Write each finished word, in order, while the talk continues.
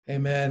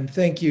Amen.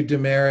 Thank you,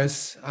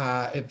 Damaris.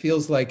 It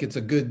feels like it's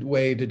a good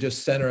way to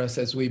just center us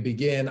as we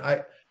begin.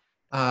 I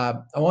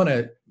want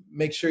to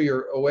make sure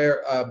you're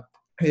aware.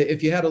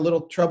 If you had a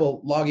little trouble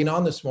logging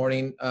on this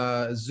morning,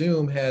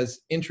 Zoom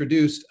has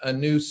introduced a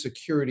new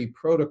security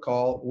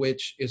protocol,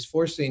 which is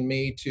forcing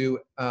me to.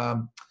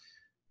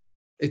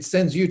 It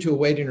sends you to a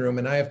waiting room,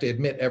 and I have to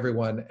admit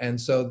everyone. And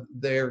so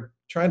they're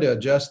trying to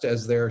adjust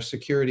as their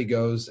security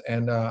goes,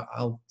 and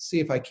I'll see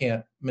if I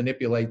can't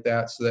manipulate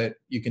that so that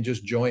you can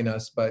just join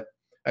us. But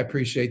I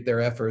appreciate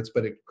their efforts,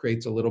 but it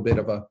creates a little bit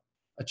of a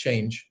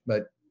change.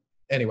 But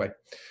anyway,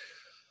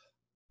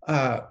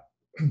 uh,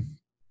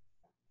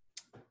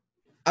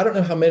 I don't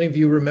know how many of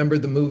you remember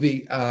the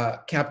movie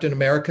Captain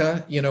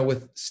America,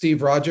 with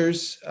Steve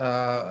Rogers.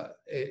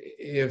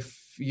 If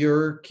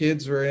your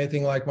kids were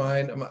anything like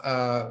mine,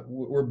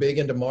 we're big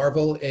into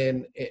Marvel,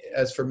 and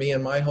as for me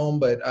and my home,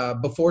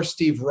 but before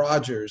Steve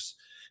Rogers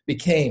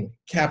became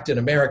Captain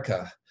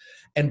America,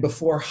 and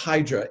before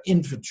Hydra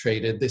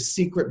infiltrated the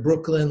secret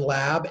Brooklyn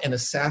lab and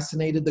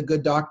assassinated the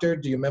good doctor,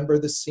 do you remember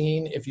the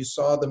scene if you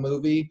saw the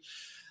movie?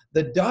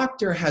 The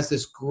doctor has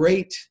this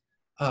great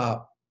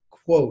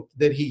quote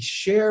that he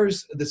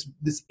shares,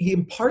 he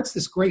imparts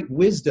this great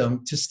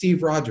wisdom to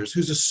Steve Rogers,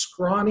 who's a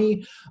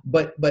scrawny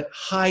but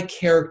high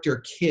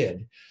character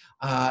kid.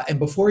 And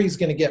before he's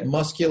going to get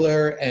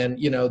muscular and,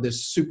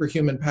 this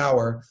superhuman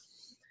power,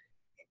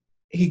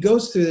 he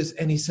goes through this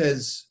and he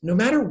says, no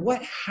matter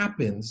what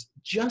happens,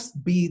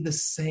 just be the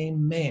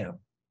same man.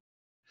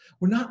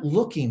 We're not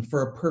looking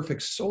for a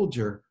perfect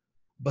soldier,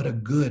 but a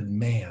good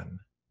man.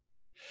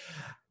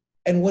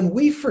 And when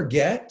we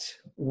forget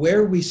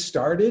where we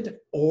started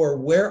or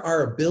where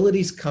our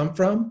abilities come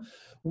from,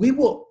 we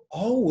will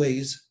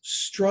always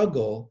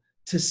struggle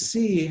to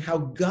see how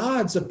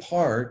God's a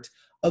part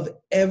of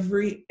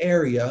every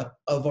area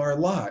of our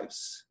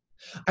lives.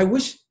 I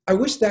wish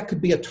that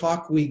could be a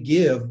talk we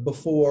give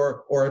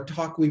before, or a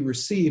talk we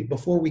receive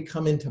before we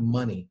come into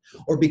money,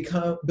 or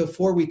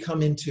before we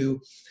come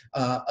into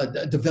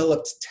a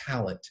developed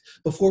talent,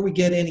 before we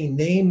get any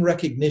name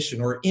recognition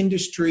or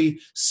industry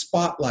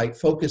spotlight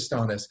focused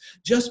on us.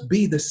 Just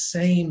be the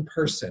same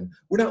person.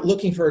 We're not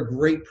looking for a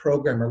great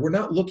programmer. We're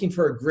not looking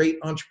for a great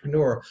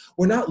entrepreneur.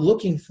 We're not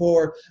looking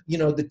for,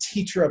 the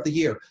teacher of the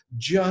year.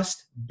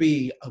 Just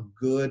be a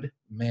good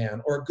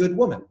man or a good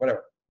woman,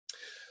 whatever.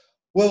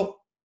 Well,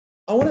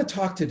 I want to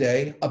talk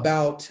today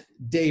about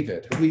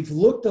David. We've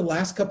looked the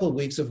last couple of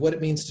weeks of what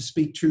it means to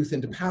speak truth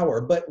into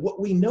power, but what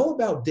we know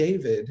about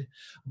David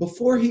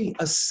before he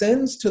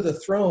ascends to the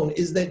throne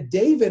is that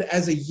David,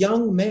 as a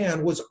young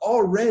man, was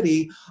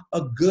already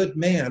a good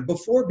man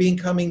before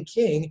becoming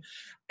king.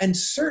 And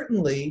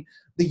certainly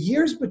the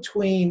years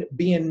between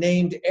being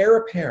named heir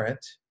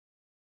apparent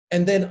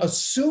and then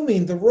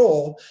assuming the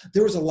role,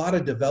 there was a lot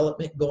of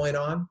development going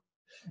on.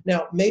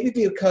 Now, maybe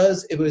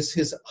because it was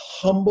his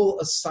humble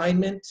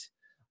assignment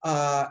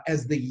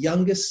as the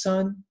youngest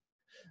son,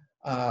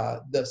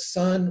 the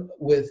son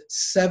with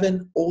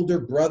 7 older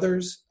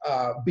brothers,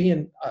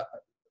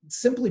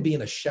 simply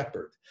being a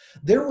shepherd.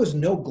 There was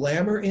no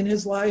glamour in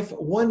his life.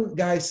 One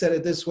guy said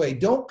it this way: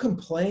 don't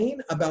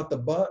complain about the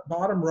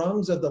bottom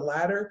rungs of the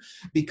ladder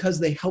because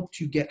they helped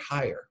you get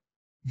higher.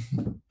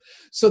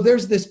 So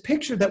there's this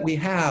picture that we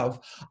have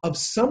of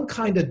some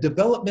kind of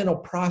developmental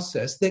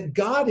process that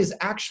God is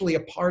actually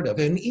a part of.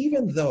 And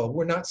even though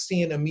we're not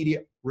seeing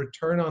immediate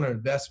return on our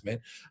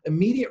investment,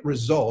 immediate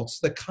results,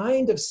 the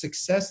kind of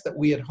success that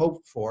we had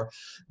hoped for,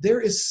 there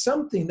is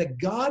something that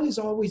God is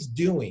always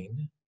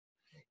doing,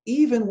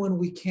 even when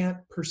we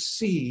can't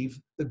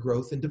perceive the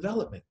growth and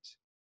development.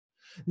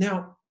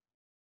 Now,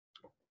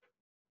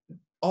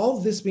 all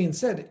this being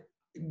said,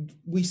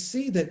 we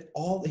see that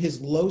all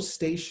his low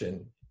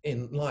station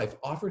in life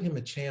offered him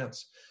a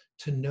chance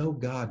to know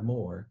God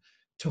more,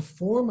 to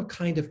form a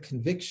kind of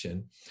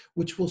conviction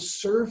which will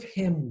serve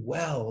him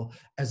well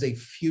as a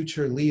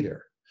future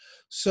leader.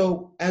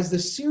 So as the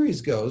series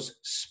goes,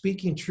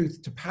 Speaking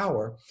Truth to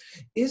Power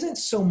isn't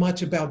so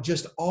much about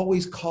just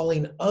always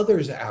calling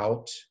others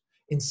out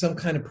in some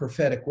kind of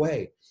prophetic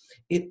way.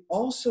 It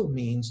also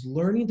means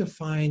learning to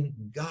find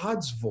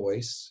God's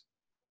voice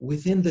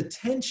within the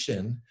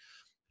tension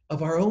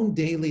of our own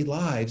daily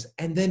lives,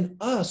 and then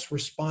us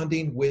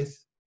responding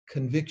with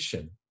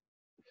conviction.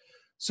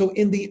 So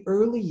in the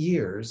early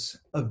years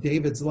of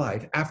David's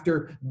life,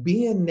 after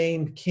being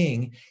named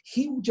king,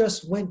 he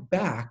just went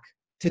back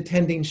to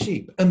tending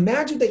sheep.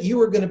 Imagine that you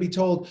were going to be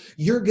told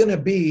you're going to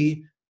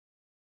be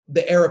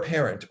the heir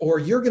apparent, or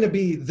you're going to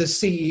be the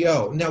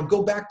CEO. Now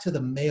go back to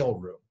the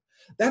mailroom.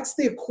 That's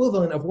the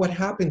equivalent of what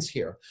happens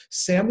here.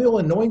 Samuel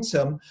anoints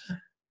him,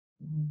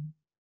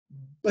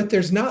 but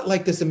there's not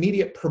like this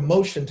immediate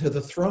promotion to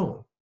the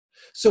throne.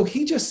 So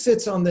he just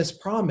sits on this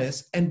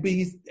promise and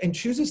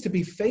chooses to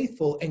be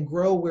faithful and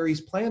grow where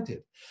he's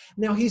planted.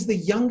 Now he's the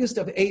youngest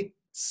of 8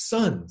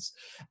 sons,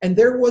 and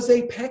there was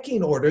a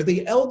pecking order,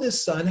 the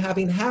eldest son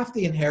having half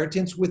the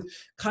inheritance with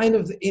kind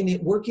of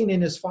working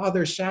in his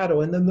father's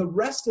shadow, and then the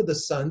rest of the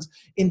sons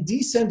in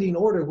descending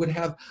order would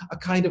have a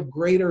kind of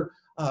greater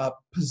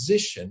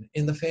position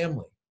in the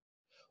family.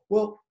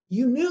 Well,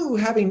 you knew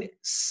having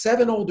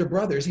 7 older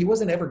brothers, he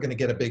wasn't ever going to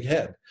get a big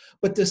head.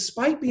 But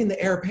despite being the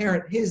heir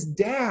apparent, his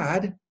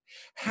dad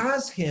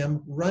has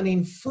him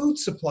running food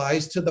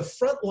supplies to the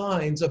front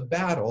lines of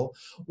battle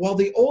while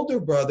the older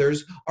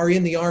brothers are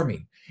in the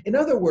army. In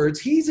other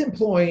words, he's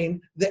employing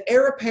the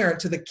heir apparent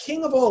to the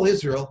king of all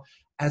Israel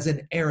as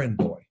an errand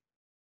boy.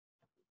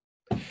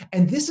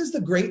 And this is the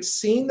great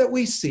scene that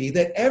we see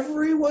that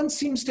everyone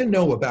seems to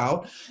know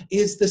about,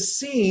 is the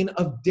scene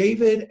of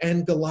David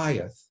and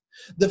Goliath.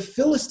 The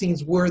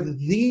Philistines were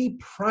the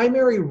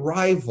primary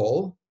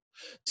rival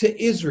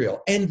to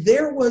Israel. And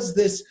there was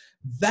this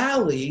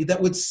valley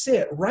that would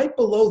sit right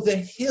below the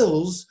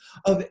hills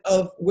of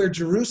where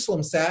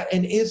Jerusalem sat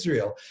and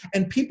Israel.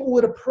 And people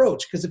would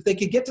approach, because if they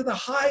could get to the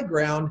high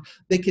ground,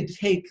 they could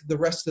take the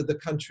rest of the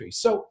country.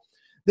 So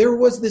there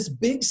was this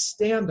big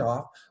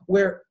standoff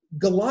where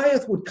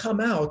Goliath would come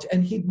out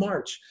and he'd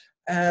march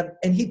and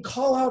he'd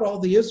call out all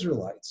the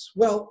Israelites.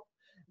 Well,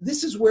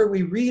 this is where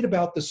we read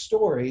about the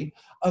story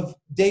of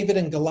David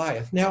and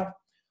Goliath. Now,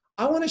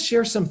 I want to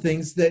share some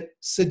things that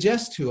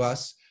suggest to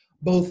us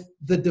both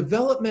the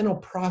developmental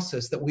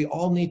process that we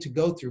all need to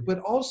go through, but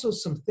also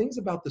some things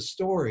about the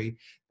story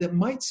that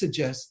might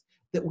suggest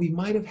that we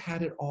might have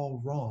had it all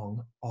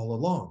wrong all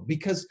along,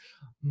 because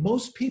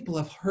most people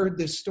have heard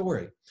this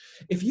story.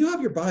 If you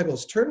have your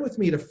Bibles, turn with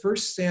me to 1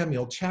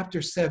 Samuel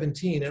chapter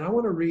 17, and I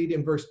want to read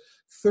in verse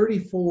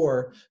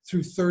 34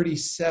 through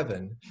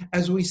 37,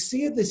 as we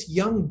see this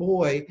young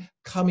boy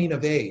coming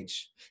of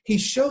age. He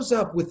shows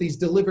up with these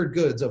delivered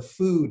goods of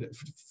food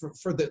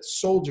for the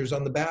soldiers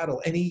on the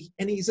battle, and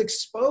he's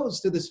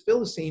exposed to this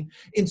Philistine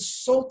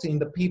insulting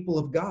the people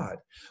of God,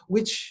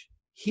 which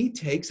he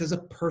takes as a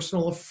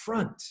personal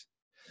affront.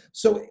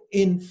 So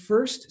in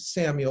 1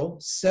 Samuel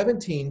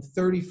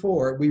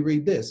 17:34, we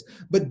read this: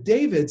 "But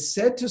David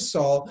said to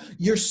Saul,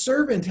 'Your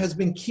servant has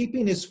been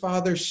keeping his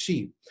father's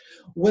sheep.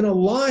 When a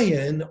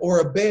lion or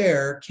a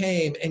bear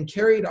came and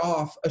carried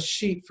off a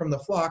sheep from the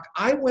flock,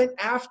 I went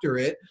after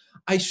it,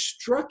 I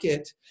struck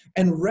it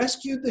and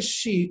rescued the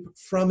sheep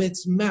from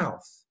its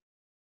mouth.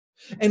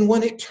 And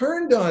when it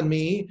turned on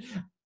me,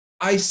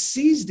 I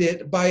seized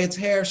it by its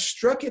hair,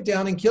 struck it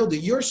down and killed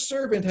it. Your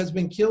servant has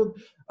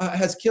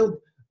killed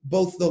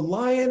both the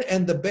lion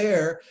and the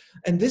bear,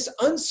 and this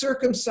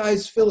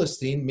uncircumcised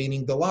Philistine,'"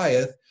 meaning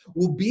Goliath,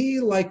 "will be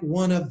like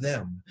one of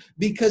them,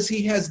 because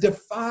he has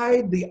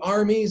defied the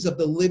armies of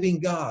the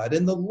living God.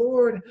 And the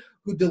Lord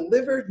who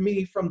delivered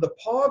me from the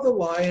paw of the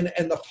lion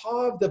and the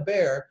paw of the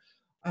bear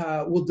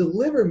will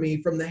deliver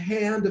me from the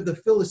hand of the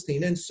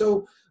Philistine." And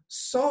so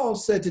Saul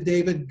said to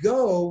David,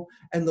 "Go,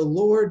 and the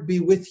Lord be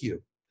with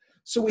you."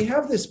 So we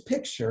have this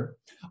picture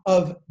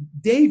of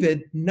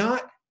David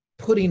not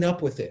putting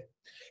up with it.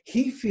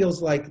 He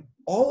feels like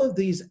all of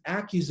these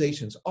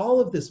accusations, all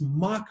of this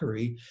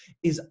mockery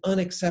is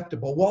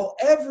unacceptable. While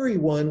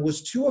everyone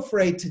was too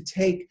afraid to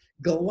take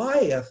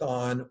Goliath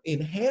on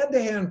in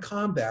hand-to-hand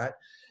combat,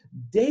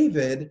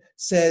 David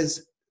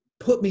says,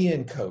 "Put me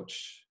in,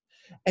 coach."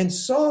 And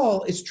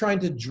Saul is trying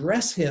to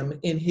dress him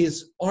in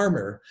his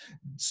armor.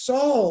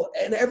 Saul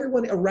and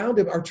everyone around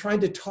him are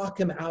trying to talk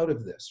him out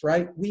of this,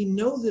 right? We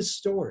know this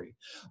story.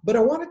 But I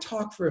want to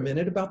talk for a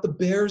minute about the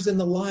bears and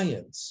the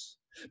lions.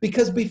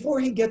 Because before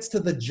he gets to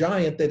the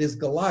giant that is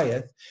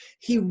Goliath,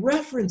 he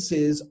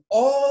references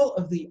all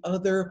of the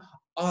other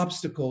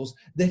obstacles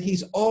that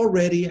he's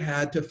already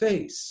had to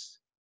face.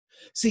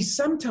 See,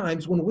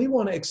 sometimes when we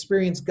want to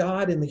experience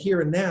God in the here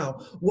and now,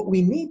 what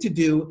we need to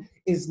do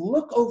is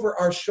look over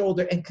our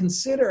shoulder and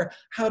consider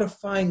how to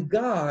find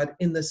God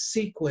in the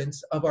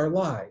sequence of our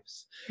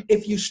lives.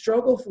 If you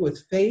struggle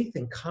with faith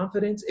and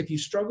confidence, if you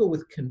struggle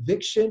with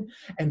conviction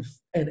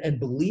and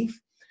belief,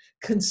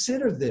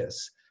 consider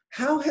this.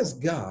 How has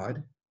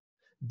God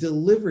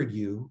delivered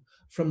you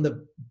from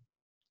the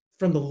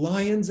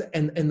lions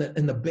and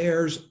the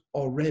bears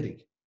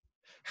already?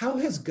 How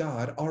has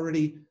God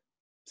already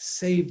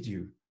saved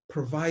you,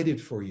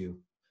 provided for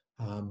you,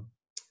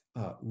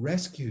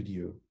 rescued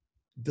you,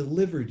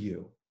 delivered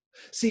you?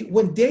 See,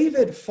 when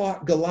David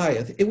fought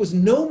Goliath, it was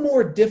no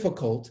more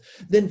difficult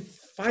than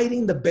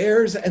fighting the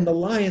bears and the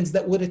lions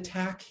that would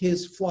attack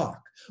his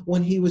flock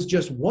when he was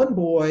just one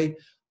boy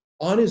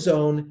on his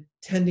own,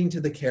 tending to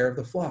the care of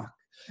the flock.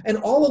 And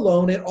all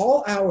alone at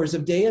all hours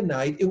of day and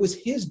night, it was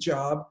his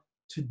job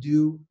to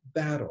do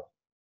battle.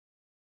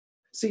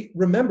 See,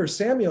 remember,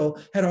 Samuel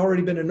had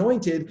already been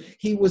anointed.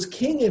 He was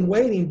king in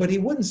waiting, but he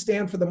wouldn't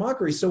stand for the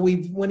mockery. So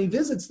when he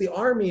visits the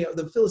army of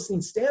the Philistine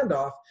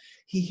standoff,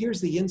 he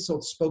hears the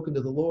insults spoken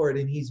to the Lord,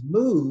 and he's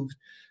moved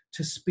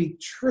to speak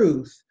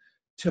truth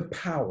to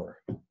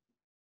power.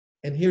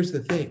 And here's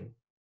the thing.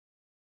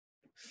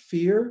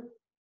 Fear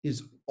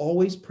is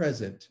always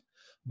present,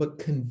 but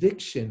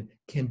conviction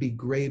can be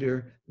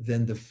greater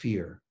than the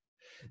fear.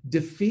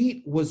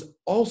 Defeat was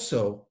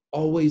also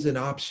always an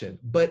option,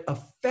 but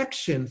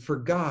affection for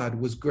God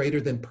was greater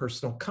than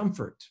personal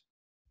comfort.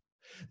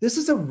 This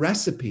is a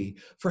recipe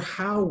for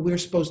how we're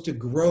supposed to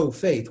grow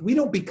faith. We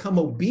don't become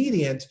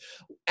obedient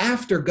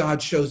after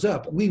God shows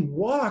up. We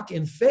walk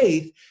in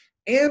faith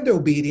and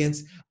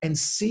obedience and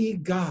see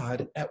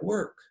God at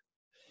work.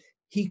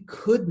 He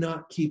could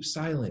not keep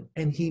silent,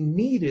 and he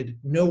needed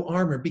no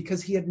armor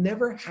because he had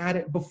never had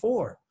it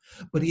before.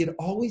 But he had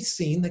always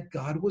seen that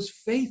God was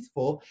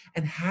faithful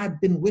and had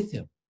been with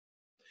him.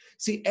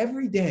 See,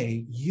 every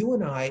day you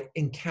and I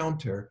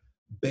encounter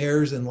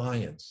bears and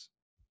lions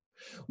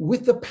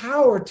with the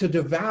power to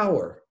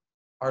devour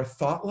our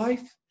thought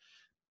life,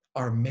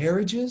 our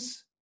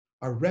marriages,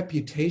 our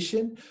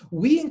reputation.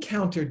 We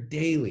encounter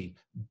daily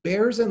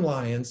bears and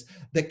lions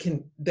that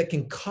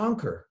can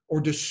conquer or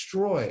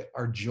destroy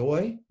our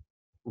joy,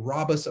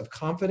 rob us of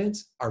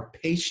confidence, our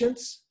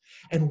patience,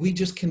 and we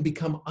just can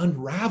become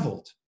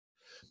unraveled.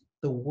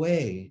 The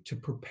way to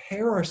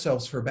prepare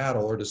ourselves for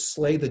battle, or to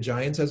slay the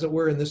giants, as it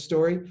were, in this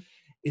story,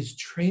 is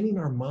training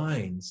our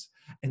minds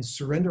and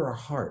surrender our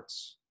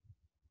hearts,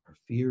 our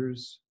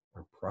fears,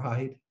 our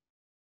pride,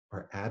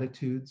 our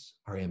attitudes,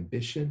 our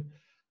ambition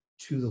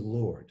to the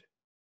Lord.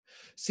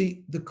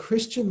 See, the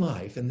Christian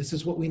life, and this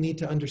is what we need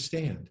to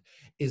understand,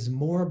 is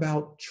more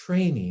about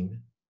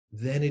training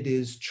than it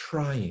is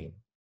trying.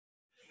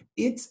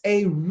 It's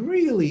a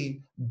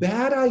really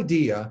bad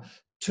idea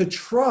to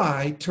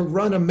try to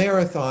run a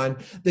marathon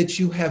that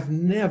you have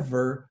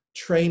never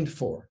trained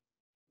for.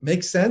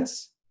 Make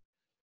sense?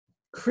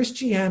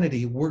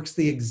 Christianity works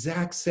the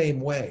exact same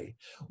way.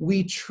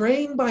 We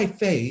train by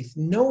faith,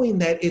 knowing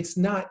that it's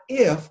not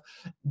if,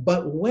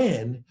 but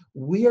when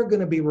we are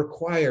going to be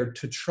required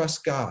to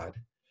trust God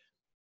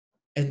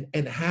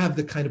and have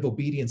the kind of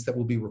obedience that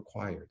will be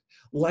required.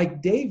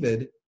 Like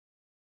David,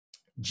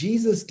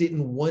 Jesus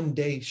didn't one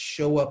day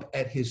show up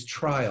at his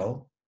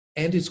trial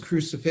and his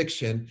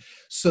crucifixion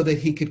so that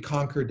he could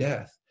conquer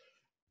death.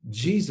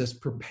 Jesus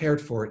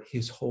prepared for it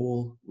his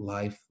whole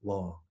life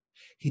long.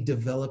 He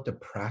developed a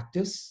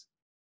practice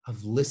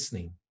of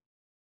listening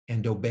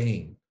and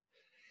obeying.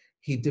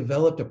 He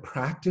developed a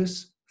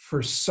practice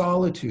for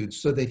solitude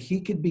so that he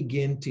could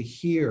begin to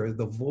hear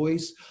the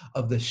voice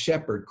of the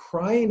shepherd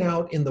crying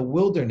out in the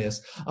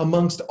wilderness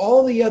amongst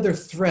all the other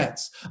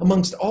threats,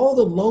 amongst all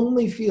the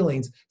lonely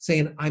feelings,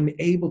 saying, I'm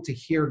able to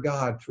hear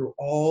God through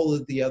all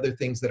of the other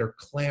things that are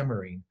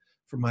clamoring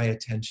for my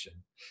attention.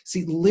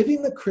 See,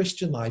 living the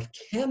Christian life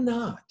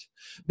cannot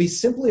be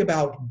simply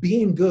about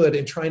being good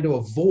and trying to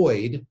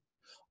avoid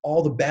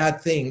all the bad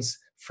things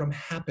from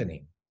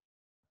happening.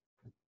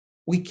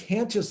 We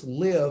can't just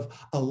live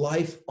a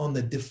life on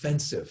the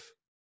defensive.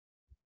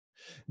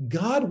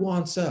 God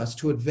wants us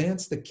to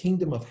advance the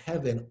kingdom of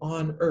heaven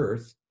on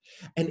earth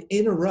and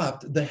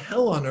interrupt the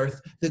hell on earth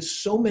that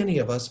so many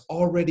of us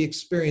already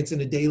experience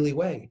in a daily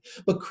way.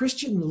 But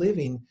Christian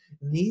living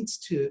is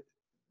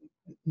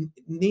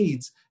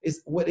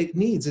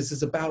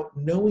about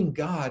knowing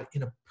God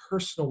in a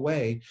personal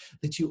way,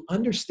 that you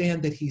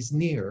understand that he's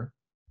near,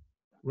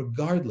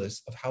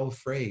 regardless of how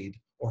afraid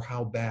or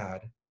how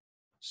bad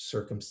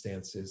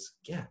circumstances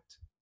get.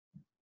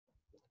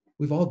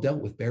 We've all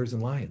dealt with bears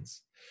and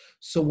lions.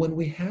 So when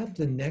we have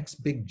the next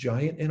big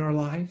giant in our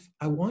life,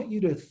 I want you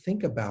to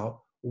think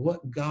about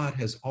what God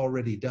has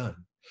already done,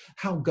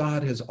 how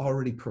God has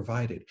already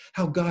provided,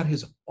 how God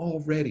has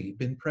already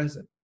been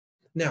present.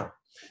 Now,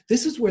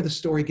 this is where the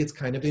story gets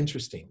kind of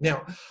interesting.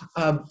 Now,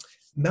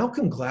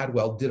 Malcolm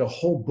Gladwell did a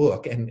whole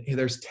book, and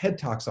there's TED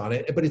Talks on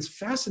it, but it's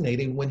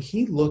fascinating when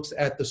he looks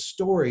at the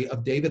story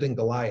of David and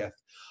Goliath,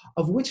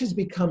 of which has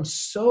become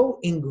so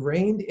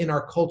ingrained in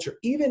our culture,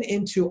 even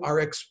into our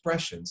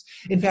expressions.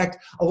 In fact,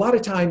 a lot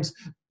of times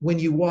when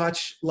you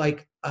watch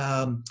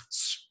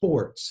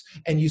sports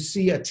and you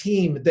see a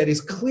team that is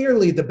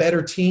clearly the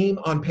better team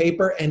on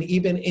paper and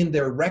even in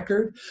their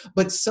record,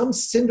 but some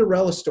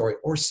Cinderella story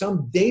or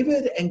some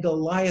David and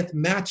Goliath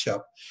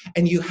matchup,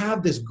 and you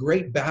have this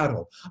great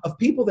battle of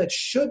people that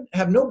should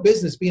have no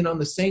business being on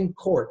the same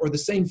court or the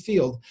same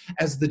field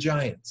as the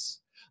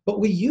giants. But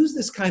we use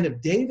this kind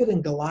of David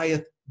and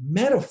Goliath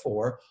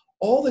metaphor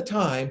all the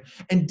time,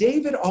 and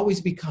David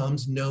always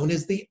becomes known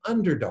as the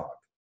underdog.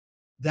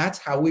 That's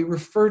how we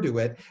refer to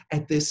it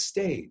at this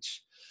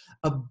stage,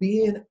 of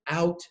being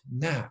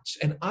outmatched.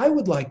 And I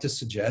would like to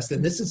suggest,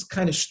 and this is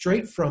kind of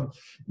straight from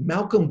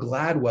Malcolm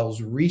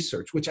Gladwell's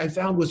research, which I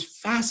found was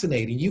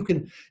fascinating.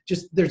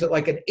 There's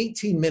like an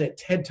 18-minute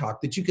TED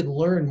Talk that you can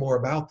learn more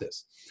about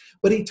this.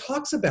 But he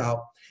talks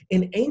about,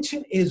 in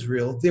ancient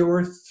Israel, there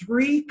were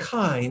three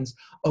kinds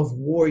of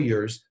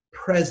warriors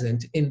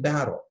present in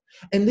battle.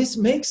 And this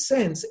makes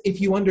sense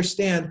if you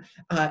understand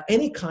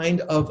any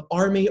kind of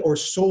army or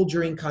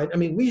soldiering kind. I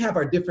mean, we have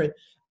our different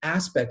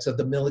aspects of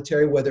the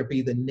military, whether it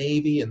be the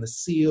Navy and the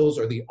SEALs,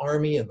 or the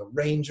Army and the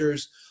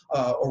Rangers,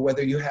 or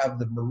whether you have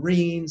the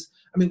Marines.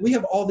 I mean, we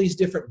have all these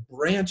different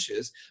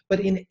branches, but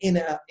in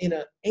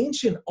an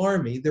ancient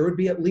army, there would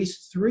be at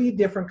least three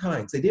different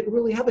kinds. They didn't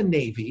really have a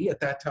Navy at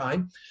that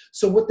time.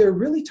 So what they're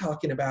really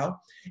talking about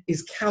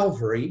is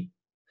cavalry,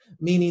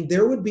 meaning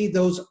there would be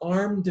those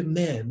armed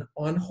men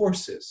on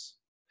horses.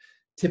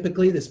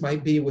 Typically, this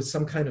might be with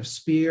some kind of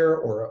spear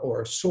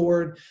or a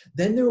sword.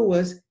 Then there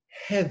was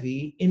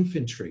heavy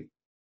infantry,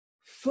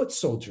 foot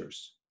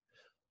soldiers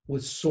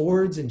with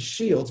swords and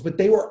shields, but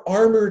they were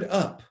armored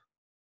up.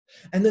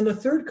 And then the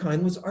third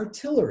kind was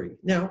artillery.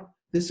 Now,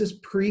 this is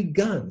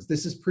pre-guns.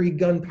 This is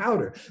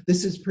pre-gunpowder.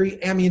 This is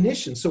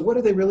pre-ammunition. So what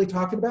are they really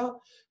talking about?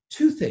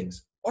 Two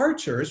things.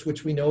 Archers,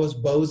 which we know as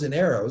bows and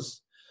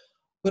arrows,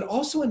 but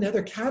also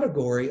another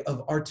category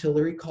of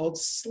artillery called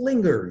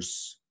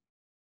slingers.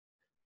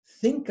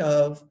 Think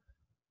of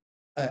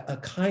a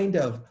kind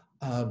of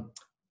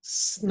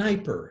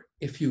sniper,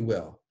 if you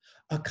will,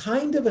 a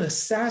kind of an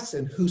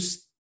assassin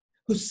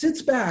who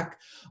sits back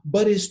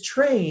but is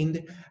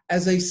trained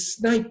as a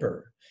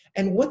sniper.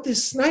 And what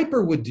this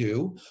sniper would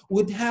do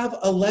would have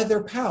a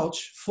leather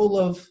pouch full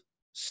of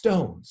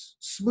stones,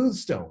 smooth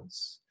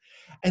stones.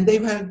 And they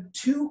had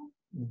two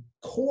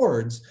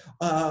cords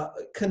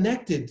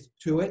connected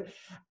to it,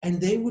 and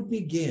they would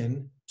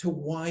begin to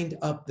wind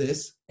up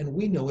this, and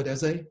we know it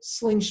as a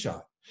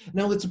slingshot.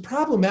 Now, it's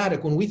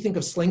problematic when we think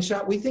of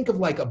slingshot. We think of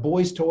like a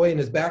boy's toy in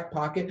his back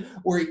pocket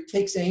where he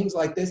takes aims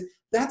like this.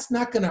 That's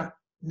not going to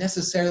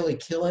necessarily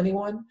kill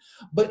anyone,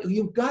 but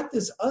you've got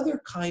this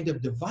other kind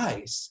of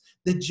device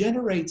that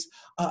generates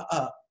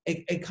a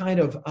kind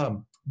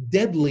of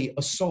deadly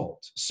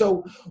assault.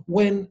 So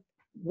when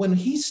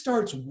he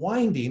starts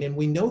winding, and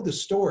we know the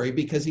story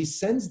because he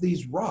sends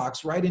these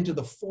rocks right into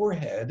the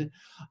forehead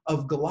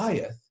of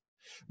Goliath,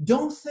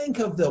 don't think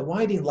of the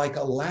winding like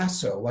a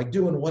lasso, like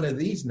doing one of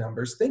these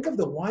numbers. Think of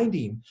the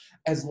winding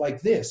as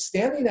like this,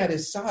 standing at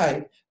his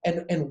side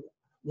and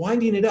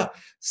winding it up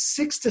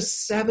 6 to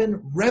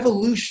 7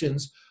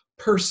 revolutions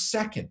per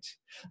second.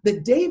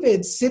 That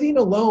David, sitting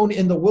alone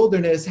in the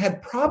wilderness,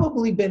 had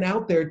probably been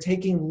out there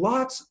taking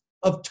lots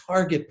of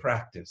target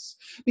practice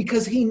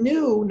because he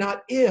knew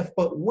not if,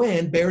 but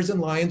when bears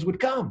and lions would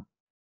come.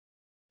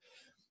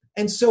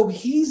 And so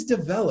he's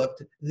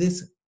developed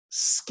this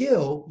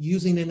skill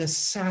using an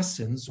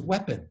assassin's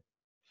weapon.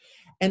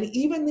 And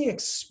even the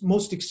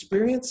most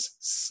experienced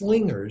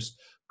slingers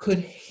could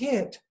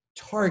hit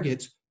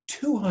targets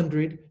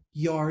 200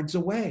 yards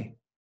away.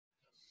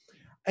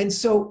 And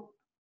so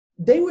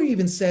they were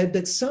even said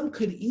that some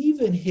could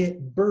even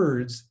hit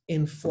birds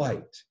in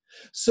flight.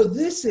 So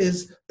this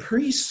is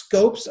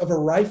pre-scopes of a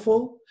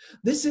rifle.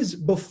 This is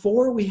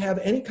before we have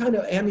any kind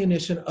of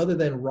ammunition other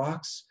than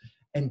rocks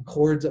and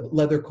cords,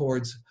 leather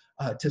cords,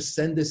 to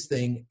send this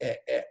thing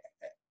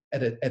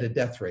at a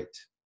death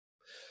rate.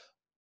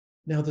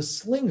 Now, the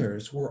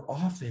slingers were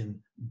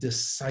often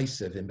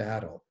decisive in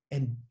battle.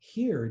 And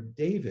here,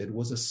 David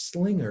was a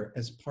slinger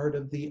as part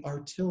of the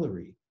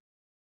artillery.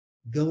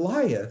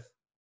 Goliath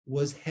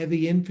was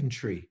heavy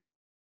infantry.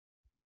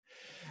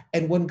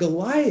 And when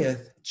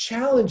Goliath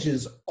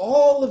challenges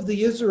all of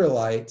the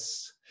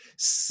Israelites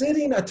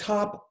sitting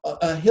atop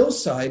a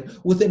hillside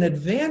with an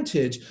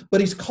advantage, but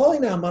he's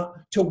calling them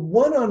to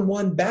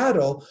one-on-one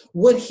battle,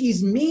 what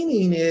he's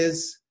meaning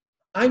is,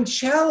 I'm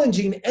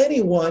challenging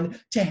anyone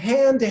to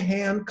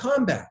hand-to-hand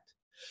combat.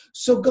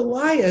 So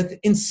Goliath,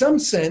 in some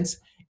sense,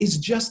 is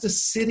just a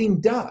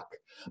sitting duck.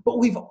 But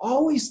we've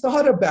always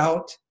thought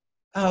about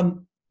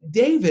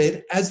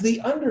David as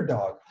the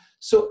underdog.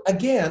 So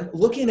again,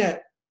 looking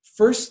at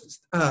 1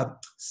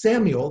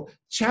 Samuel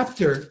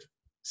chapter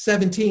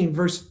 17,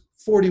 verse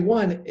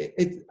 41,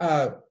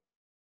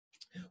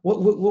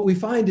 what we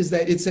find is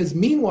that it says,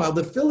 meanwhile,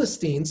 the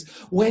Philistine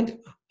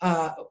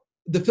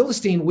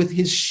with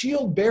his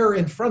shield bearer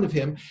in front of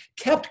him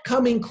kept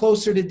coming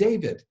closer to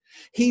David.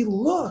 He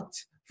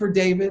looked for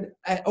David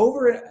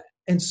over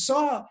and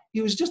saw he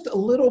was just a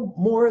little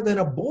more than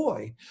a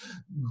boy,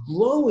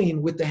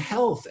 glowing with the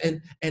health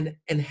and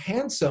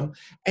handsome,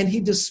 and he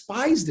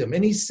despised him.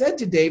 And he said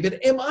to David,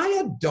 am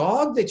I a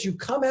dog that you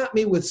come at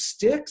me with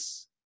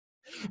sticks?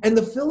 And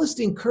the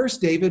Philistine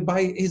cursed David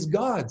by his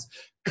gods.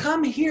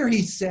 Come here,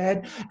 he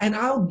said, and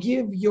I'll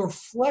give your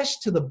flesh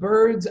to the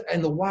birds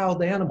and the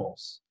wild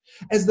animals.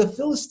 As the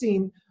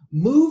Philistine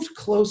moved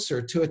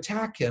closer to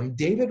attack him,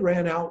 David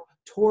ran out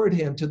toward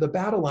him to the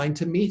battle line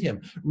to meet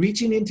him,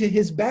 reaching into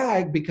his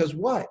bag because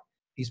what?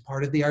 He's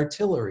part of the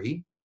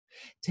artillery.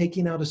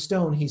 Taking out a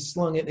stone, he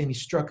slung it and he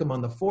struck him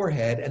on the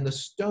forehead, and the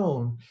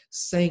stone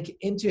sank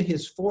into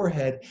his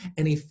forehead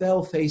and he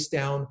fell face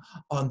down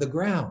on the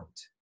ground.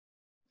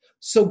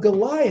 So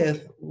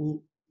Goliath,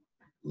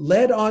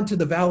 led onto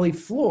the valley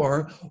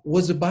floor,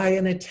 was by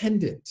an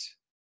attendant.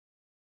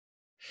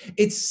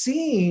 It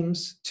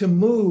seems to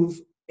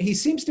move, he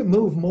seems to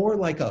move more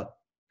like a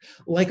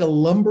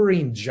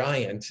lumbering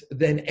giant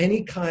than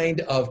any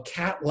kind of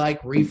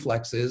cat-like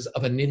reflexes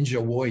of a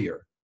ninja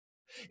warrior.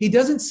 He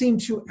doesn't seem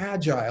too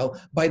agile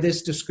by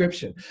this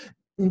description.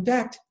 In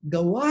fact,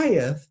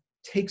 Goliath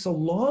takes a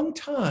long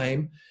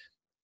time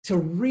to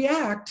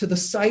react to the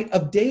sight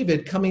of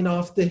David coming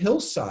off the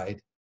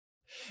hillside.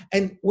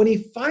 And when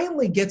he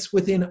finally gets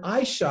within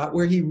eyeshot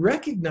where he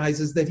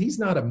recognizes that he's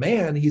not a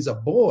man, he's a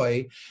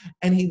boy,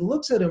 and he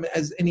looks at him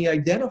and he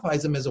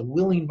identifies him as a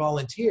willing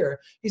volunteer,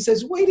 he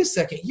says, wait a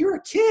second, you're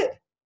a kid.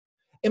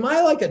 Am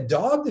I like a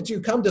dog that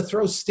you come to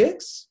throw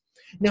sticks?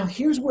 Now,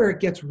 here's where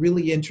it gets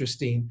really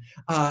interesting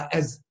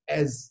as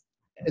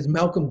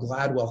Malcolm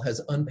Gladwell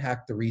has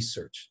unpacked the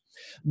research.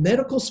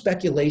 Medical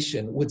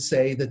speculation would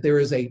say that there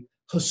is a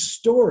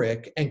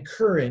historic and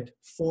current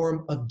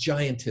form of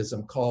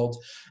giantism called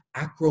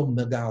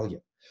acromegalia.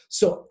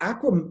 So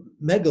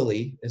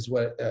acromegaly is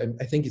what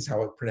I think is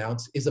how it's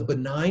pronounced, is a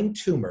benign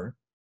tumor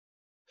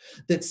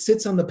that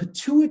sits on the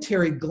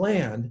pituitary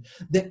gland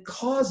that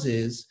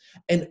causes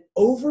an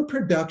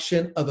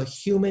overproduction of a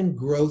human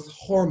growth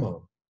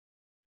hormone.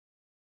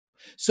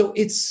 So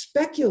it's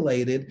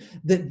speculated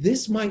that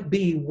this might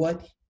be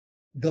what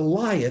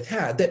Goliath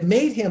had, that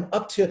made him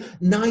up to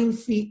 9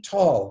 feet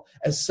tall,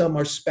 as some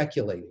are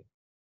speculating.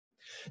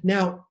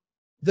 Now,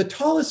 the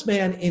tallest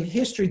man in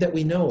history that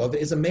we know of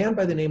is a man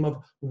by the name of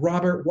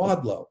Robert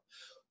Wadlow,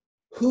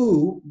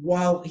 who,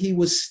 while he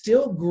was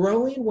still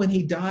growing when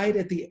he died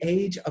at the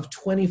age of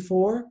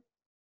 24,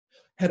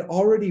 had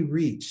already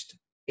reached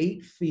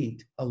 8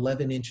 feet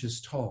 11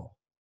 inches tall.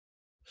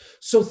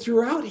 So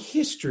throughout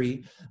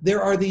history,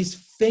 there are these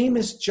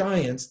famous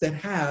giants that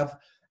have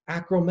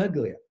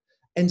acromegalia.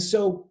 And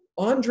so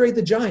Andre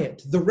the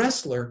Giant, the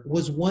wrestler,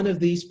 was one of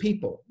these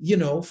people, you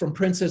know, from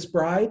Princess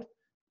Bride.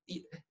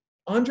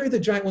 Andre the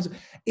Giant was,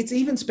 it's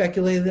even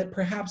speculated that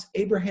perhaps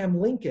Abraham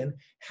Lincoln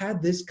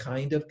had this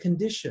kind of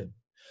condition.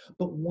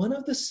 But one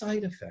of the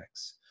side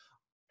effects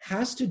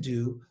has to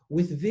do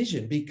with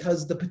vision,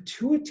 because the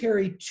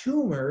pituitary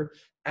tumor,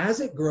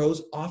 as it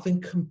grows, often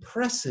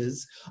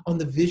compresses on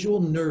the visual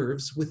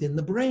nerves within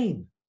the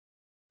brain.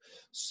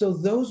 So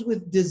those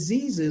with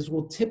diseases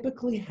will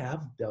typically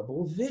have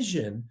double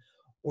vision,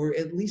 or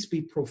at least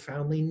be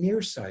profoundly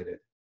nearsighted.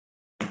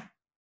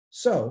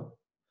 So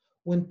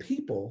when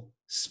people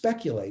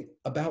speculate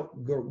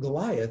about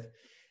Goliath,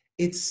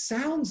 it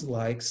sounds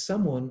like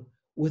someone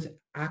with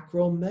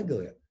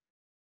acromegalia,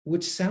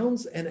 which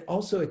sounds and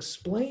also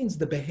explains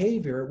the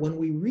behavior when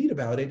we read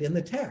about it in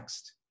the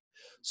text.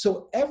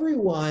 So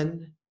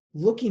everyone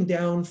looking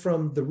down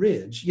from the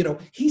ridge, you know,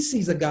 he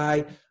sees a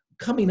guy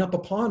coming up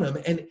upon him,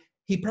 and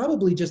he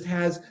probably just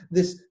has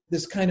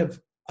this kind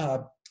of,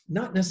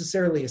 not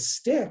necessarily a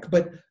stick,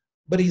 but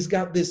he's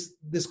got this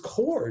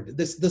cord,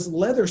 this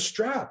leather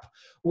strap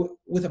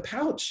with a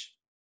pouch.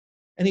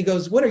 And he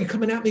goes, "What, are you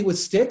coming at me with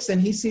sticks?" And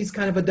he sees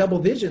kind of a double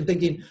vision,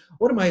 thinking,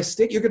 "What am I, a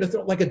stick? You're going to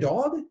throw like a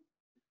dog?"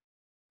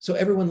 So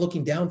everyone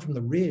looking down from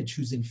the ridge,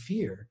 who's in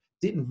fear,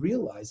 didn't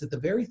realize that the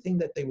very thing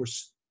that they were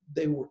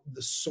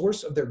the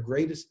source of their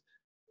greatest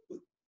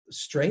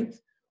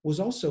strength was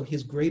also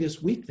his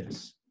greatest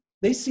weakness.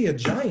 They see a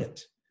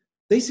giant.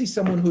 They see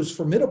someone who's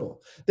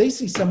formidable. They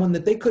see someone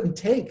that they couldn't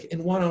take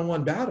in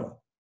one-on-one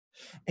battle.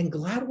 And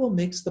Gladwell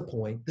makes the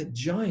point that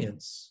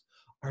giants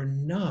are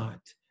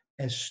not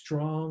as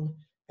strong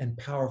and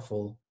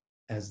powerful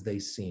as they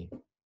seem.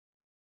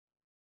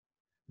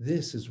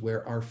 This is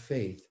where our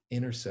faith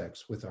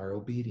intersects with our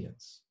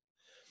obedience.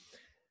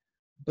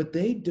 But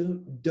they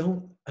do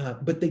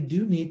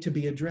need to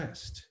be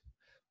addressed.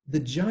 The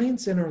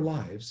giants in our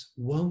lives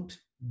won't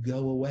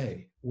go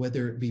away,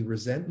 whether it be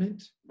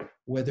resentment,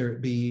 whether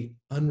it be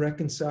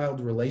unreconciled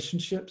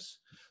relationships,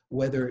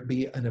 whether it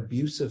be an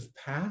abusive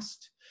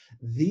past.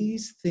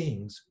 These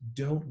things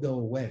don't go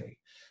away.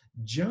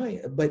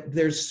 But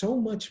there's so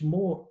much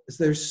more.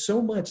 There's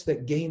so much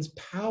that gains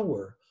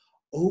power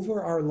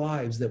over our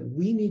lives that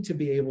we need to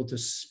be able to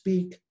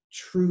speak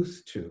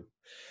truth to.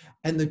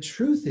 And the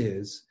truth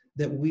is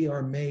that we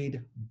are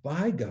made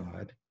by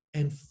God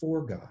and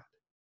for God.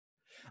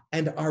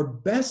 And our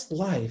best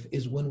life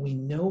is when we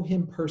know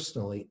him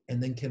personally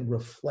and then can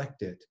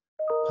reflect it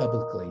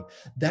publicly.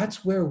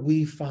 That's where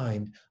we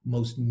find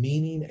most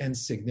meaning and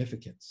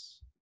significance.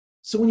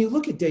 So when you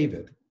look at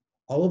David,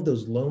 all of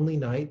those lonely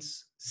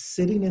nights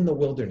sitting in the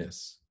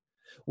wilderness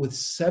with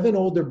 7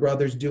 older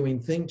brothers doing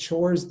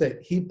chores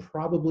that he'd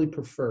probably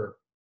prefer,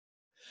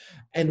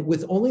 and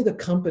with only the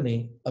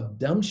company of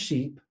dumb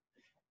sheep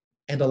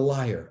and a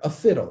lyre, a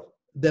fiddle,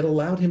 that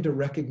allowed him to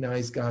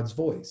recognize God's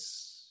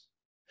voice.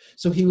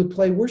 So he would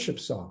play worship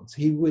songs.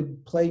 He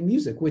would play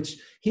music, which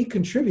he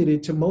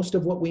contributed to most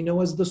of what we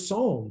know as the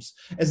Psalms,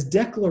 as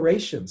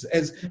declarations,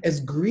 as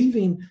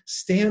grieving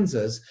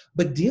stanzas,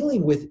 but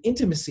dealing with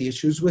intimacy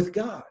issues with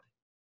God.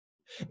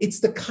 It's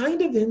the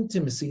kind of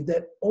intimacy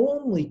that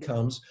only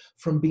comes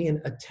from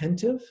being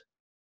attentive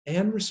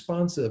and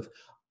responsive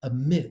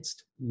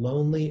amidst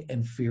lonely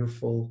and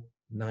fearful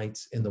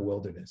nights in the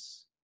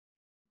wilderness.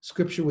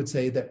 Scripture would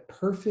say that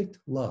perfect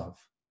love,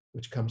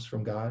 which comes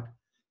from God,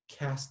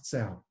 casts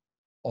out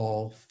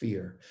all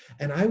fear.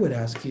 And I would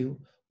ask you,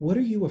 what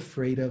are you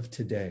afraid of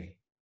today?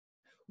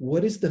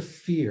 What is the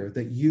fear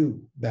that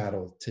you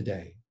battle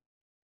today?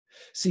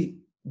 See,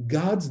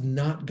 God's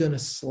not going to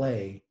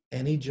slay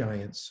any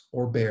giants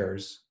or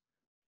bears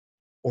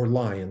or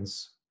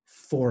lions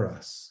for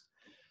us,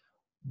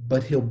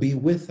 but he'll be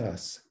with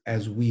us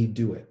as we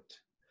do it.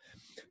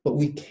 But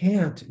we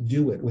can't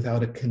do it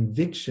without a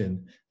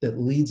conviction that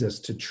leads us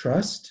to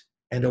trust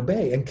and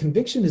obey. And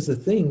conviction is the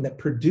thing that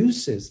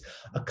produces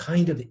a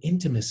kind of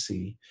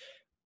intimacy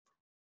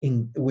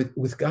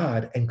with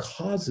God and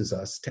causes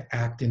us to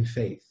act in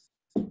faith.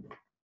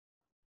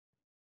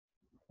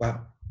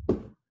 Wow.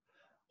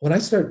 when I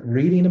start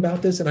reading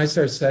about this and I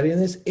start studying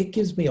this, it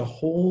gives me a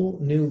whole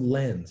new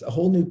lens, a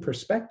whole new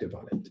perspective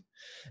on it.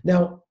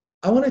 Now,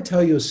 I want to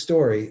tell you a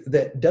story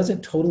that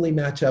doesn't totally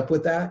match up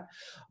with that,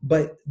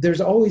 but there's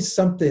always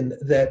something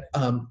that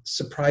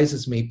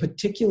surprises me,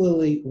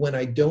 particularly when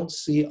I don't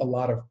see a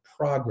lot of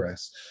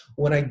progress.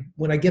 When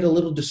I get a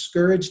little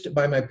discouraged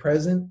by my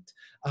present,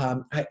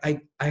 I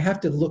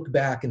have to look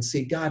back and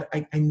see, God,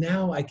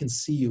 now I can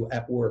see you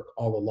at work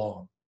all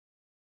along.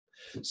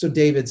 So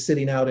David's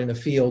sitting out in a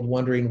field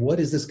wondering, what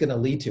is this going to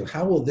lead to?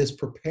 How will this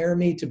prepare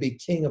me to be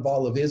king of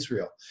all of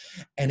Israel?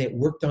 And it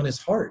worked on his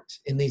heart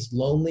in these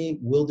lonely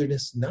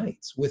wilderness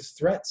nights with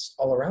threats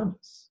all around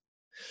us.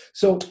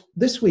 So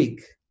this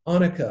week,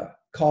 Annika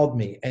called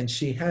me and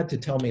she had to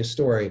tell me a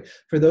story.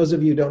 For those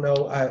of you who don't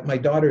know, my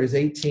daughter is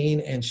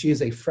 18 and she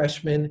is a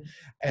freshman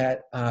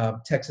at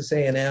Texas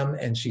A&M,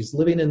 and she's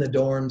living in the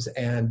dorms,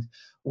 and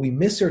we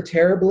miss her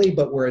terribly,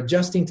 but we're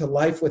adjusting to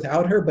life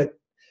without her. But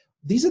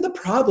these are the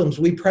problems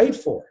we prayed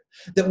for,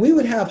 that we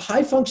would have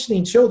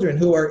high-functioning children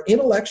who are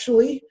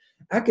intellectually,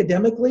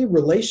 academically,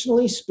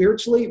 relationally,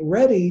 spiritually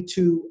ready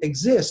to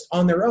exist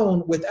on their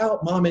own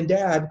without mom and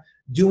dad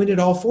doing it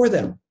all for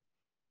them.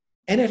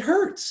 And it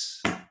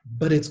hurts,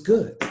 but it's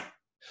good.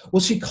 Well,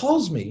 she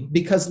calls me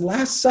because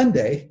last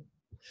Sunday,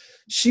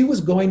 she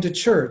was going to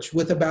church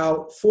with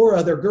about 4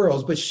 other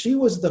girls, but she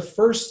was the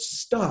first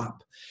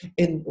stop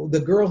in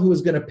the girl who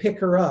was going to pick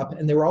her up,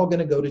 and they were all going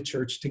to go to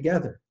church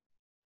together.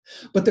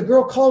 But the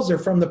girl calls her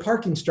from the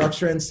parking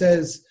structure and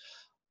says,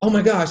 oh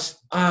my gosh,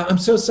 I'm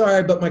so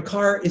sorry, but my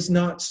car is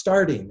not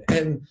starting.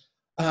 And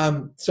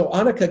so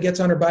Annika gets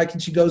on her bike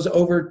and she goes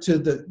over to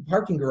the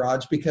parking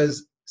garage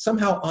because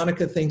somehow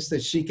Annika thinks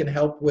that she can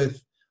help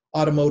with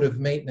automotive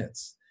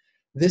maintenance.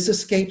 This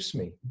escapes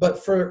me.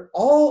 But for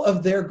all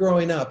of their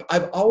growing up,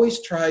 I've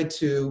always tried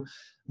to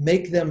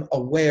make them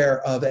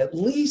aware of at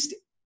least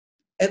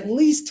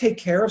take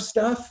care of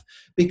stuff,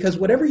 because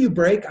whatever you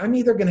break, I'm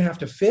either going to have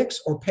to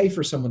fix or pay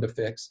for someone to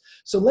fix.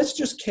 So let's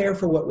just care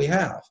for what we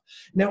have.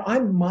 Now,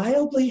 I'm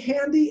mildly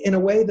handy in a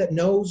way that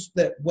knows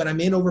that when I'm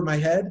in over my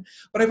head,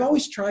 but I've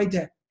always tried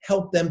to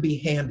help them be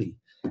handy.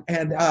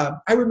 And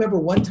I remember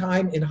one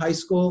time in high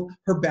school,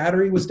 her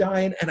battery was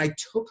dying, and I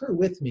took her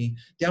with me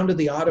down to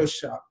the auto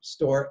shop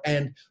store,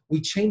 and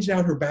we changed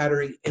out her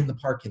battery in the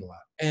parking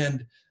lot.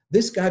 And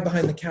this guy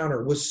behind the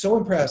counter was so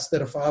impressed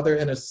that a father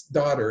and a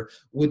daughter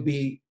would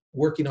be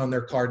working on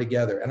their car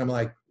together. And I'm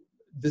like,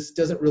 this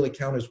doesn't really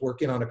count as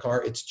working on a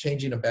car. It's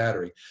changing a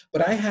battery.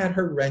 But I had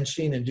her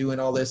wrenching and doing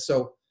all this.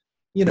 So,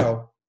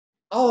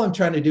 all I'm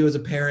trying to do as a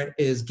parent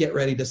is get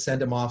ready to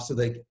send them off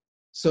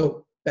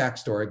so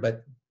backstory,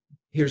 but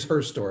here's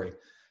her story.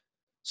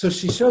 So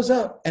she shows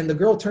up and the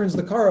girl turns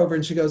the car over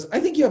and she goes, I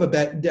think you have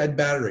a dead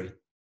battery.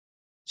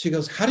 She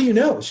goes, how do you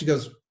know? She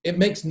goes, it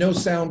makes no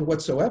sound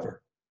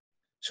whatsoever.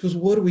 She goes,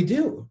 what do we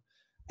do?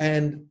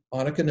 And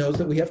Annika knows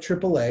that we have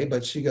AAA,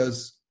 but she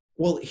goes,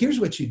 well, here's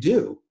what you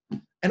do.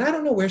 And I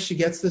don't know where she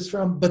gets this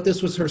from, but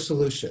this was her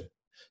solution.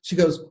 She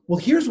goes, well,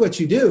 here's what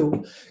you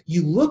do.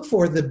 You look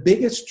for the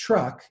biggest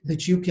truck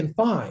that you can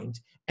find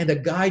and a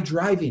guy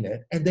driving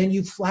it, and then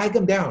you flag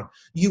him down.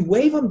 You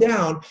wave him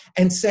down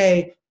and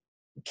say,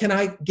 can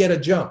I get a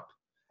jump?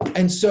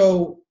 And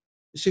so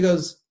she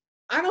goes,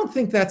 I don't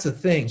think that's a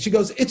thing. She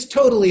goes, it's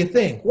totally a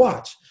thing.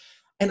 Watch.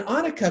 And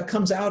Annika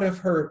comes out of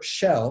her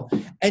shell,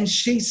 and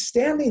she's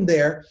standing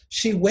there.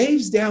 She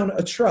waves down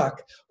a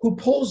truck who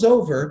pulls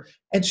over,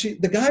 and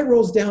the guy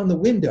rolls down the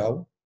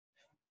window,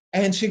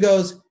 and she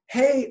goes,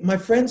 hey, my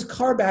friend's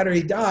car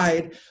battery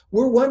died.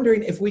 We're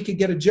wondering if we could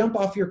get a jump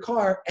off your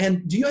car.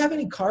 And do you have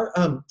any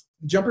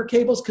jumper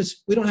cables?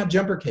 Because we don't have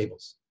jumper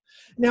cables.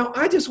 Now,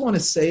 I just want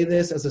to say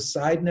this as a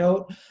side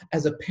note,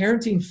 as a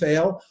parenting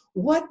fail,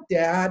 what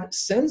dad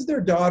sends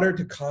their daughter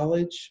to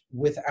college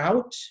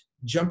without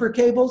jumper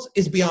cables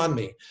is beyond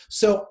me.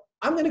 So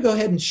I'm going to go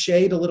ahead and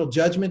shade a little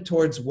judgment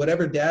towards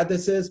whatever dad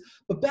this is.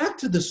 But back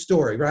to the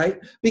story,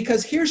 right?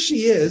 Because here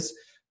she is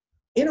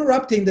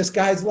interrupting this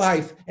guy's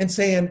life and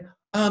saying,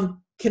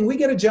 can we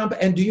get a jump?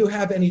 And do you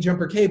have any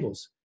jumper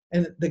cables?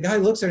 And the guy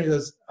looks at her and he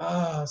goes,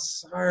 oh,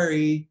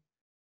 sorry.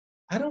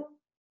 I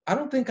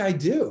don't think I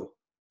do.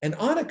 And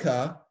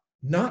Annika,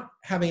 not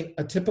having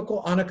a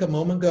typical Annika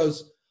moment,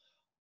 goes,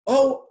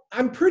 oh,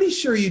 I'm pretty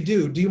sure you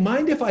do. Do you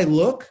mind if I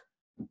look?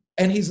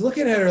 And he's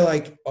looking at her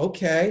like,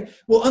 okay,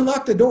 well,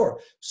 unlock the door.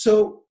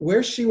 So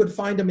where she would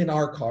find him in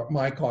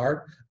my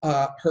car,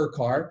 her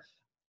car,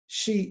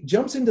 she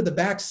jumps into the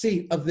back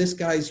seat of this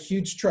guy's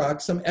huge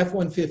truck, some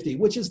F-150,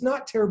 which is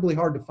not terribly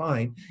hard to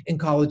find in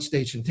College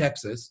Station,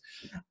 Texas.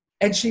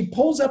 And she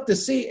pulls up the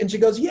seat and she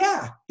goes,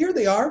 yeah, here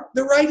they are.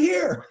 They're right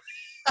here.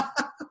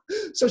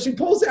 So she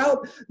pulls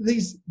out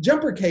these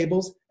jumper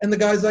cables and the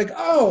guy's like,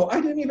 oh,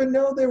 I didn't even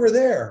know they were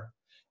there.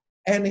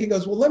 And he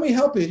goes, well, let me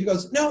help you. He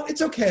goes, no,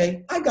 it's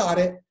okay. I got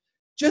it.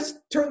 Just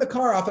turn the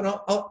car off and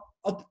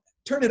I'll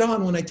turn it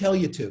on when I tell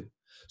you to.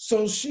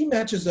 So she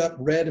matches up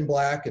red and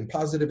black and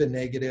positive and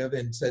negative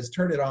and says,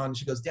 turn it on.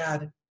 She goes,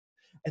 Dad,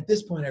 at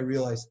this point I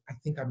realized I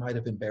think I might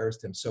have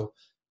embarrassed him. So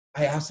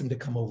I asked him to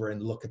come over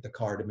and look at the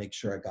car to make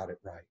sure I got it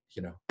right,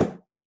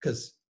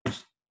 because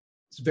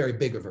it's very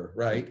big of her,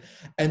 right?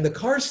 And the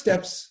car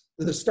starts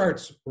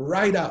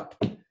right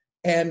up.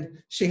 And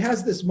she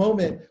has this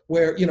moment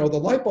where, the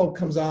light bulb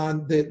comes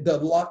on,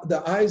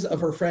 the eyes of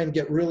her friend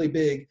get really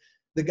big.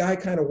 The guy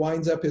kind of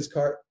winds up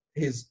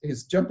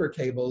his jumper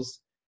cables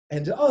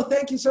and, oh,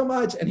 thank you so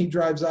much. And he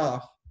drives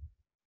off.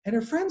 And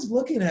her friend's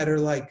looking at her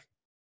like,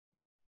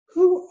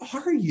 who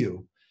are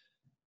you?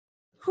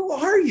 Who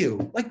are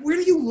you? Like, where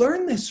do you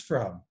learn this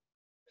from?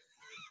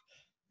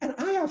 And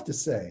I have to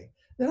say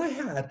that I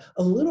had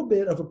a little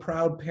bit of a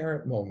proud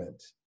parent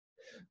moment,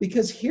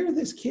 because here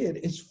this kid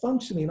is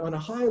functioning on a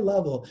high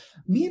level.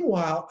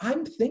 Meanwhile,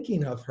 I'm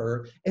thinking of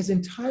her as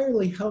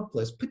entirely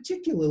helpless,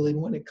 particularly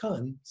when it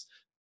comes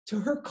to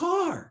her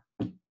car.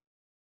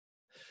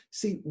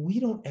 See, we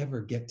don't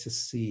ever get to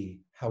see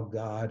how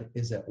God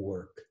is at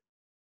work.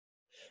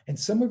 And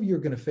some of you are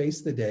going to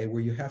face the day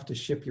where you have to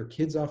ship your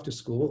kids off to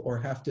school, or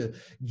have to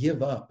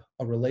give up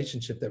a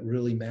relationship that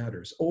really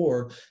matters,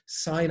 or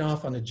sign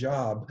off on a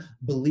job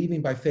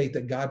believing by faith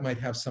that God might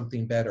have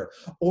something better,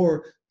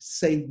 or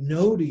say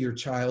no to your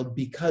child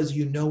because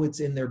you know it's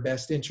in their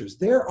best interest.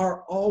 There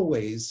are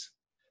always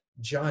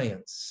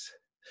giants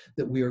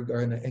that we are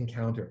going to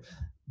encounter.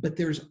 But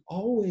there's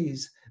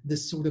always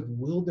this sort of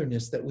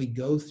wilderness that we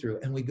go through,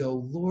 and we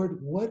go, Lord,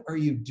 what are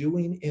you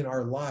doing in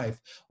our life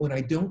when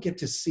I don't get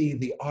to see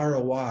the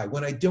ROI,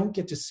 when I don't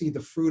get to see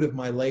the fruit of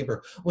my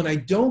labor, when I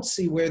don't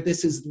see where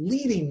this is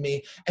leading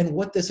me and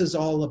what this is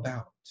all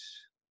about?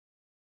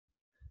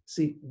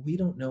 See, we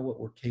don't know what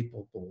we're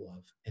capable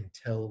of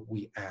until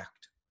we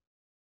act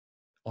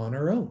on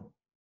our own.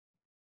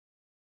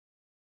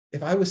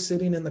 If I was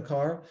sitting in the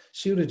car,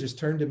 she would have just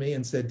turned to me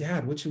and said,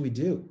 Dad, what should we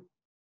do?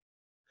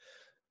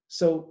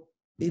 So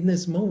in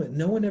this moment,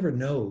 no one ever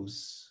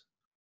knows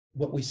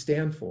what we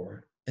stand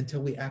for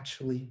until we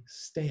actually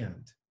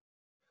stand.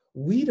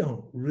 We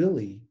don't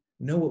really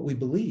know what we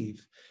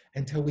believe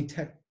until we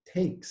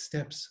take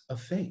steps of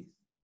faith.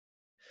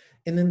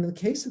 And in the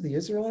case of the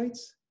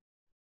Israelites,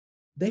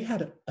 they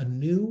had a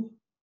new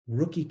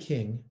rookie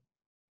king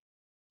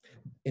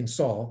in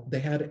Saul. They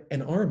had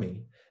an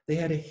army. They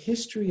had a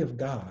history of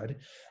God,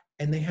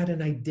 and they had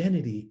an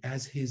identity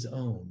as his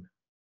own.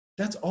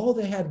 That's all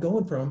they had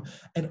going for them.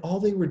 And all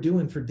they were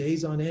doing for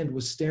days on end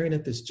was staring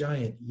at this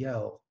giant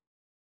yell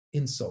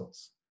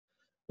insults.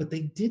 But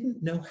they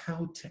didn't know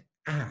how to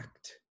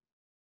act.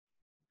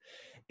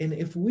 And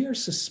if we are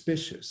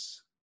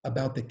suspicious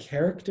about the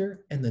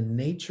character and the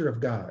nature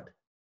of God,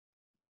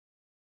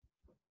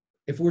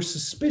 if we're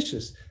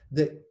suspicious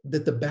that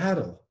the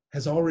battle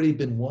has already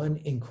been won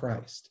in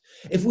Christ,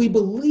 if we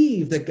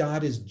believe that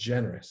God is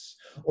generous,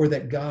 or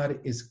that God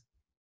is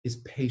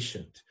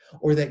patient,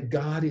 or that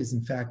God is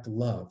in fact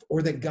love,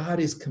 or that God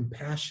is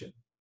compassion,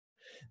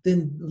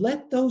 then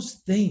let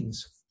those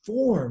things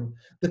form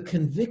the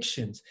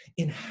convictions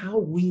in how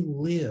we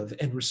live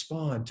and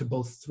respond to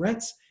both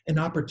threats and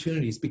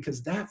opportunities,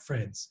 because that,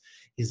 friends,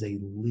 is a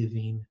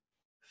living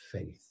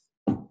faith.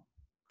 Can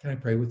I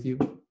pray with you?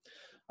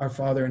 Our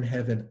Father in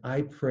heaven,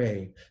 I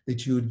pray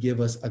that you would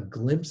give us a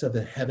glimpse of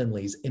the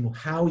heavenlies in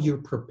how you're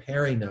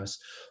preparing us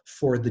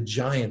for the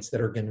giants that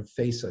are going to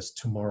face us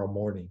tomorrow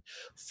morning,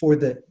 for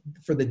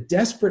the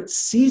desperate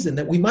season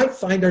that we might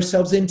find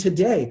ourselves in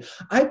today.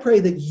 I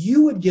pray that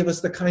you would give us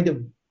the kind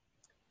of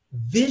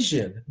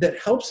vision that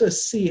helps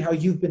us see how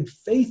you've been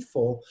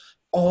faithful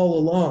all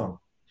along.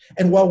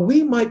 And while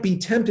we might be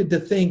tempted to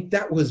think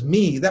that was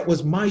me, that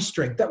was my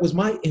strength, that was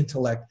my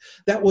intellect,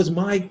 that was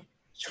my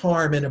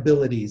charm and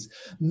abilities,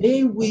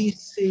 may we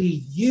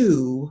see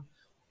you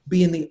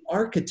being the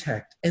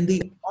architect and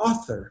the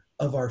author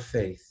of our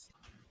faith,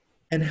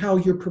 and how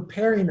you're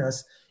preparing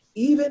us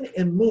even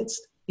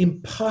amidst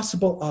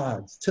impossible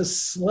odds to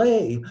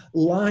slay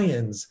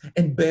lions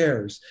and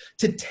bears,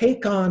 to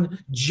take on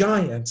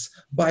giants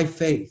by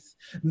faith.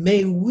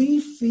 May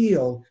we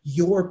feel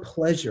your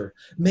pleasure.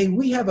 May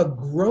we have a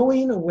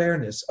growing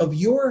awareness of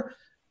your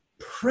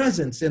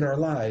presence in our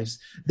lives,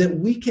 that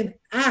we can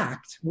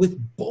act with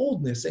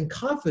boldness and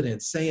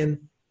confidence, saying,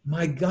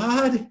 my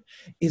God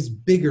is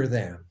bigger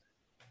than.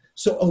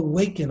 So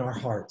awaken our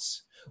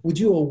hearts. Would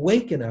you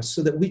awaken us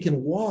so that we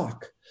can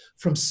walk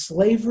from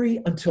slavery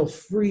until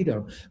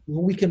freedom?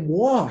 We can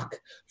walk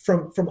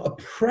from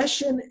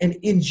oppression and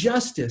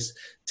injustice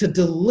to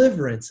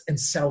deliverance and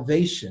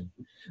salvation.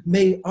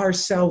 May our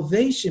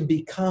salvation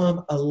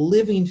become a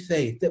living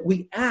faith, that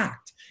we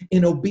act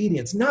in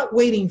obedience, not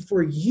waiting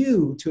for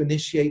you to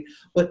initiate,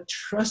 but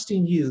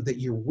trusting you that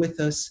you're with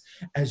us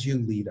as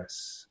you lead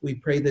us. We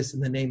pray this in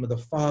the name of the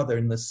Father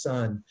and the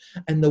Son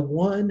and the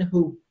one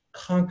who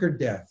conquered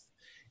death,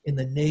 in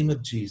the name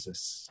of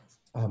Jesus.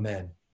 Amen.